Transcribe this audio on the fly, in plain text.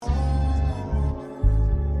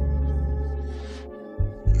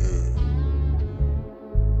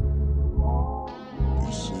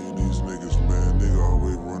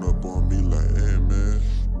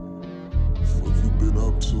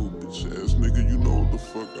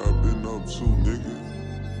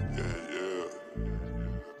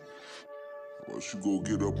First you go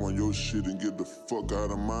get up on your shit and get the fuck out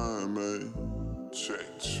of mine, man. Check.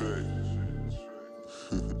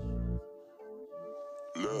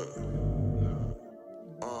 Look.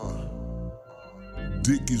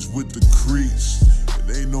 Dickies with the crease.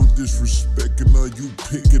 It ain't no disrespecting her, you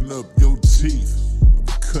picking up your teeth. I'm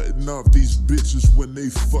cutting off these bitches when they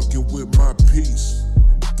fucking with my peace.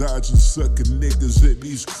 Dodging sucker niggas at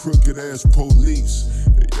these crooked ass police.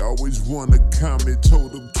 They always wanna comment,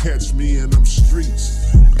 told them catch me in them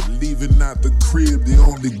streets. I'm leaving out the crib, the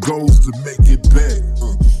only goal's to make it back.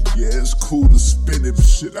 Yeah, it's cool to spin it, but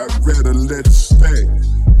shit, I'd rather let it stack.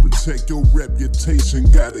 Protect your reputation,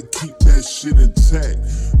 gotta keep that shit intact.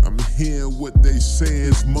 I'm hearing what they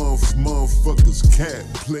saying, motherfuckers cat.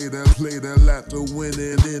 Play that out the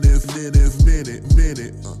winning in a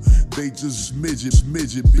minute. They just midget,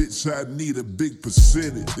 bitch, I need a big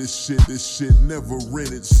percentage. This shit never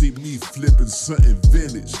rented. See me flipping something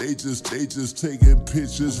vintage. They just taking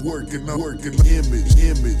pictures, working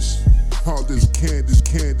image. All this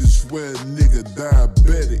Candace, swear a nigga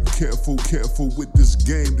diabetic. Careful with this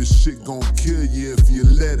game, this shit gon' kill you if you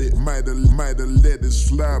let it. Might've let it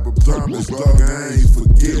slide, but promise, dog, I ain't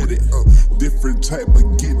forget it. Different type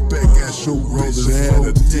of get back at your rollers had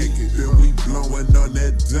a ticket. Then we blowing on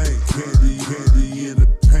that dank. Candy in the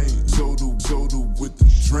paint. Soda with the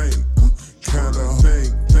drink. Kinda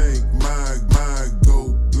think, mind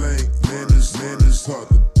go blank. Man, it's hard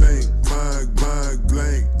to think. Mind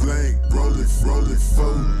blank. Roll it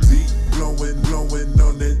 4 deep. Blowing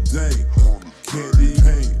on that dank. Candy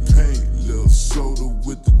paint. Little soda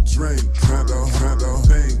with the drink. Kinda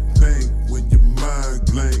think when your mind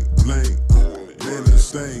blank. Man,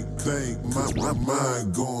 it's think. My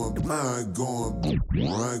mind going blank.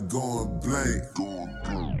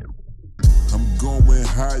 I'm going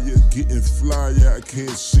higher, getting flyer, I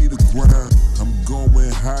can't see the ground. I'm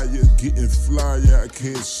going higher, getting flyer, I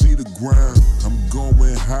can't see the ground. I'm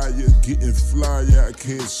going higher, getting flyer, I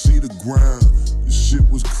can't see the ground. The shit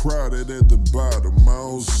was crowded at the bottom, I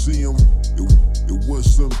don't see them. It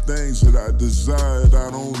was some things that I desired,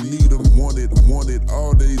 I don't need them. Wanted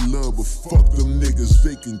all they love, but fuck them niggas,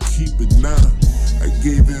 they can keep it now. I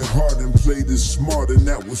gave it hard and played it smart, and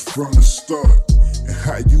that was from the start. And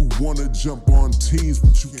how you wanna jump on teams,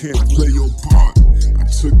 but you can't play your part. I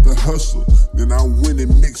took the hustle, then I went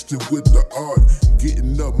and mixed it with the art.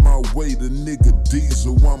 Getting up my way, the nigga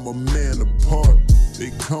Diesel, I'm a man apart.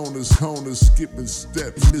 They corners, skipping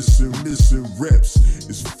steps, missing reps.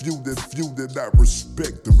 It's few that I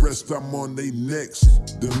respect, the rest I'm on they necks.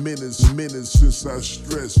 The minutes since I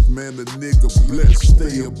stressed, man, the nigga blessed.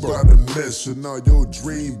 Stay about a mess, and all your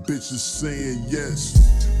dream bitches saying yes.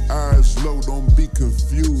 Eyes low, don't be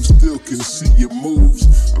confused, still can see your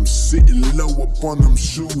moves. I'm sitting low up on them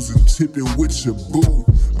shoes and tipping with your boo.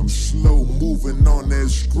 I'm slow moving on that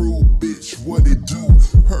screw, bitch, what it do?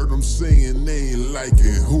 Heard them saying they ain't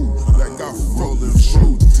liking who, like I rolling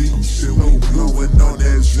so deep. I'm slow blowing on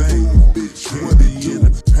that zane, bitch, what it in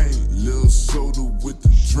the paint? Little soda with the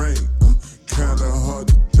drink.